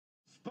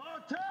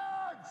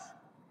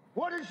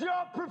What is your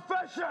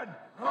profession?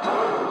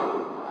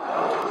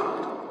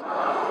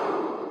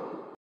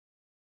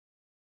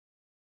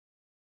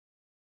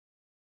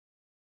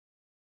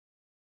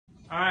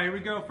 All right, here we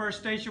go. First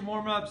station,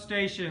 warm-up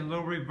station.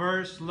 Little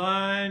reverse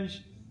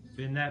lunge.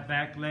 Bend that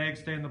back leg,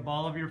 stay in the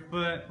ball of your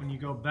foot when you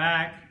go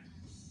back.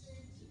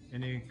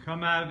 And then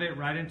come out of it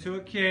right into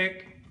a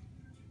kick.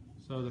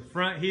 So the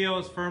front heel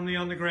is firmly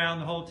on the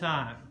ground the whole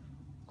time.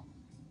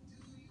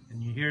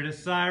 And you hear the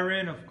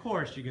siren, of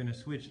course you're gonna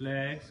switch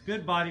legs.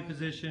 Good body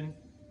position.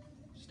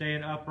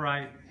 Staying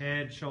upright,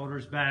 head,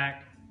 shoulders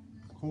back.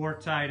 Core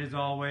tight as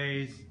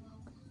always.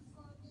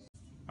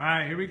 All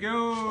right, here we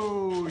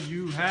go.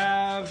 You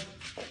have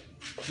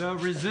the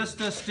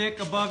resistor stick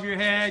above your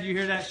head. You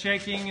hear that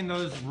shaking and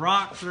those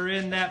rocks are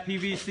in that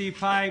PVC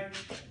pipe.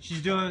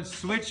 She's doing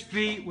switch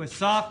feet with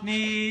soft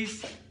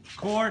knees,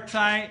 core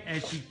tight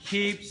as she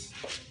keeps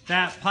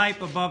that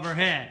pipe above her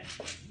head.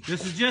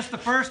 This is just the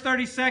first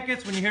 30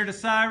 seconds. When you hear the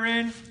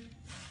siren,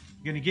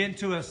 you're gonna get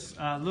into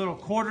a little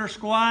quarter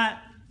squat,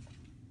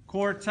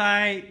 core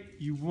tight.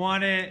 You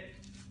want it,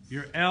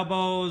 your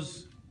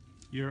elbows,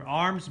 your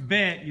arms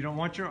bent. You don't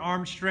want your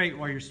arms straight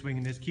while you're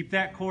swinging this. Keep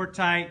that core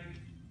tight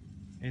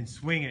and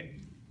swing it.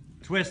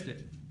 Twist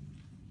it.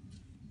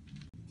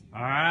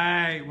 All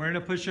right, we're in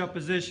a push-up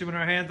position with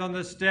our hands on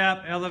the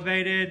step,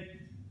 elevated.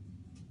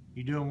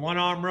 You're doing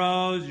one-arm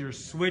rows. You're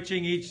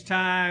switching each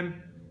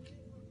time.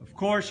 Of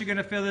course, you're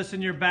gonna feel this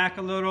in your back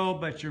a little,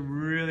 but you're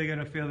really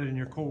gonna feel it in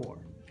your core.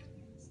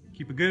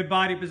 Keep a good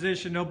body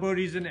position, no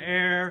booties in the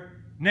air.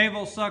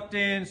 Navel sucked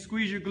in,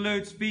 squeeze your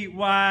glutes, feet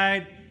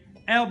wide.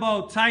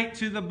 Elbow tight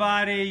to the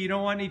body. You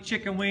don't want any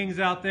chicken wings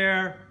out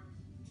there.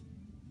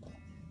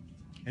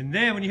 And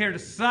then when you hear the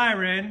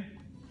siren,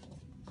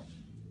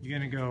 you're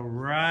gonna go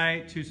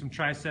right to some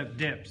tricep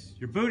dips.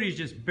 Your booty's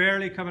just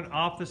barely coming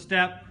off the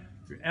step.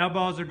 Your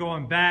elbows are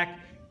going back.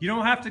 You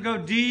don't have to go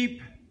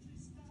deep.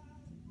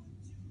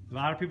 A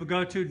lot of people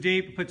go too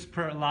deep. It puts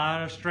a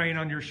lot of strain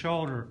on your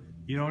shoulder.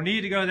 You don't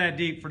need to go that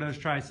deep for those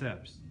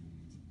triceps.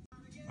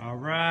 All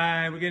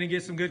right, we're gonna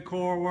get some good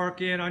core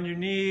work in on your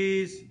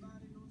knees.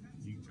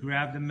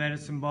 Grab the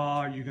medicine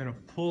ball. You're gonna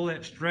pull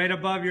it straight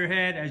above your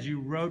head as you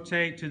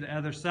rotate to the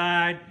other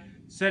side.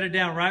 Set it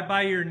down right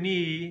by your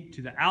knee,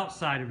 to the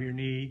outside of your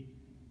knee,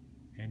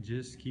 and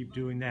just keep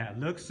doing that.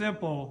 Looks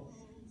simple,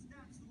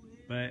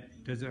 but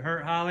does it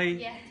hurt,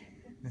 Holly? Yeah.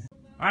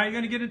 All right, you're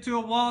gonna get into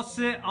a wall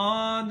sit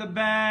on the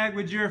bag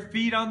with your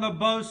feet on the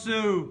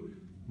Bosu.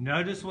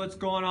 Notice what's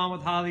going on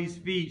with Holly's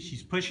feet.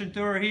 She's pushing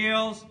through her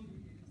heels.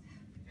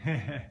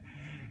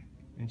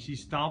 And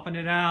she's stomping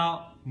it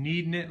out,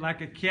 kneading it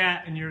like a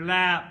cat in your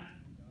lap.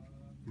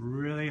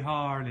 Really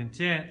hard,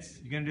 intense.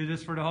 You're gonna do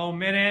this for the whole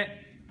minute.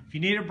 If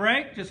you need a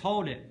break, just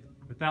hold it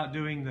without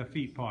doing the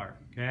feet part,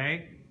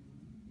 okay?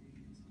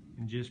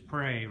 And just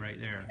pray right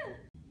there.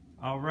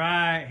 All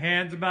right,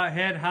 hands about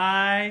head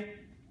high.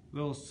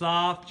 Little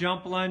soft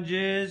jump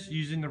lunges,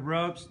 using the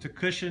ropes to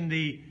cushion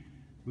the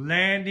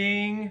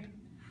landing.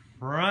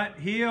 Front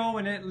heel,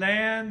 when it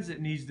lands,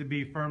 it needs to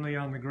be firmly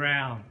on the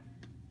ground.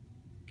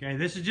 Okay,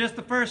 this is just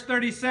the first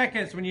 30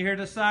 seconds. When you hear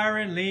the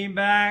siren, lean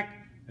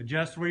back,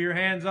 adjust where your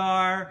hands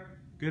are,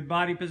 good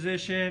body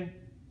position.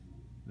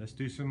 Let's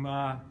do some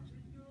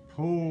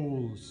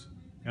pulls.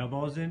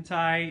 Elbows in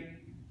tight.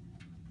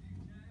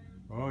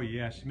 Oh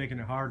yeah, she's making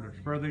it harder.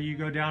 The further you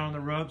go down on the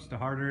ropes, the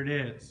harder it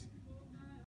is.